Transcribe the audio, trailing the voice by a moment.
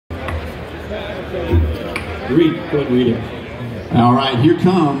Read it. All right, here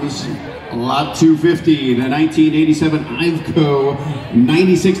comes lot 250, the 1987 IVCO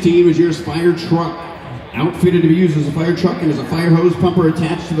 96 team is your fire truck. Outfitted to be used as a fire truck and has a fire hose pumper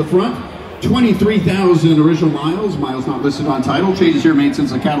attached to the front. 23,000 original miles. Miles not listed on title. Changes here made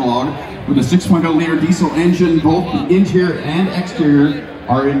since the catalog. With a 6.0 liter diesel engine, both the interior and exterior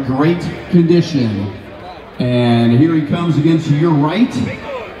are in great condition. And here he comes against your right.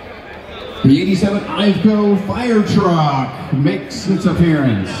 The 87 IVCO fire truck makes its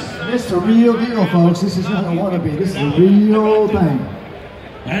appearance. It's the real deal, folks. This is not a wannabe. This is the real thing.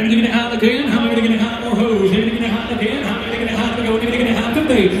 I'm going to hot again. I'm going to get hot more hose. I'm going to get hot again. I'm going to get hot to go. I'm going to get hot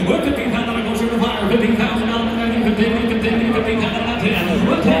 50. What 50 pounds on a go through the fire? 15,000 on the 15 pounds on 10.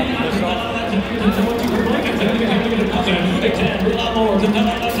 What 10? I just got that. So what you were blinking? 10 a lot more. 10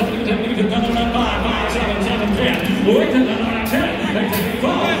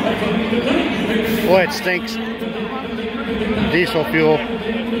 Boy, it stinks. Diesel fuel.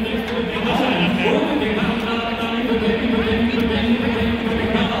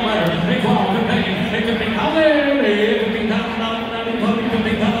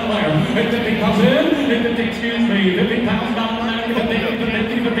 Excuse me,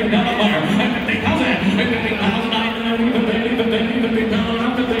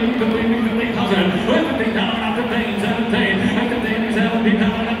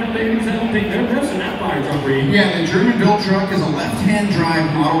 Yeah, the German-built truck is a left-hand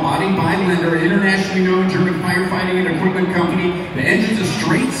drive model, bodied by Linder, internationally known German firefighting and equipment company. The engine's a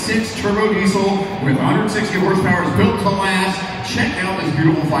straight 6 turbo diesel with 160 horsepower. It's built to last. Check out this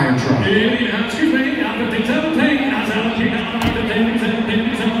beautiful fire truck. Excuse me, I'm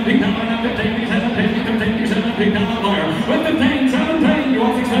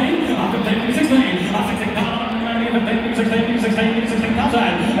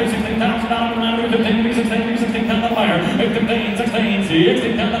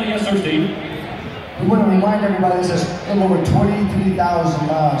 17. We want to remind everybody this is a little over 23,000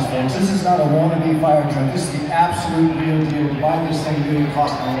 miles, folks. This is not a wannabe fire truck. This is the absolute real deal. To buy this thing really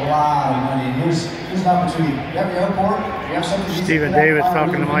costs a lot of money. Here's an opportunity. You have your airport, you have something. Stephen Davis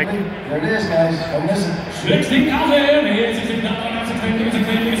talking to Mike. There it is, guys. Don't miss it. 16,000.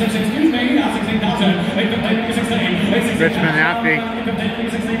 Richmond Happy.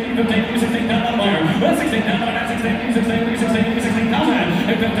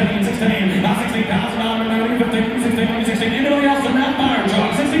 Anybody else in that fire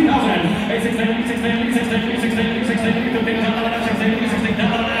truck? 16,000.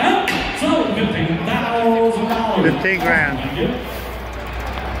 15 grand.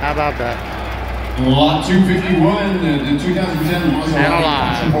 How about that? Lot 251, the 2010 Mazda. And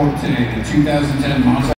alive. The 2010 Mazda.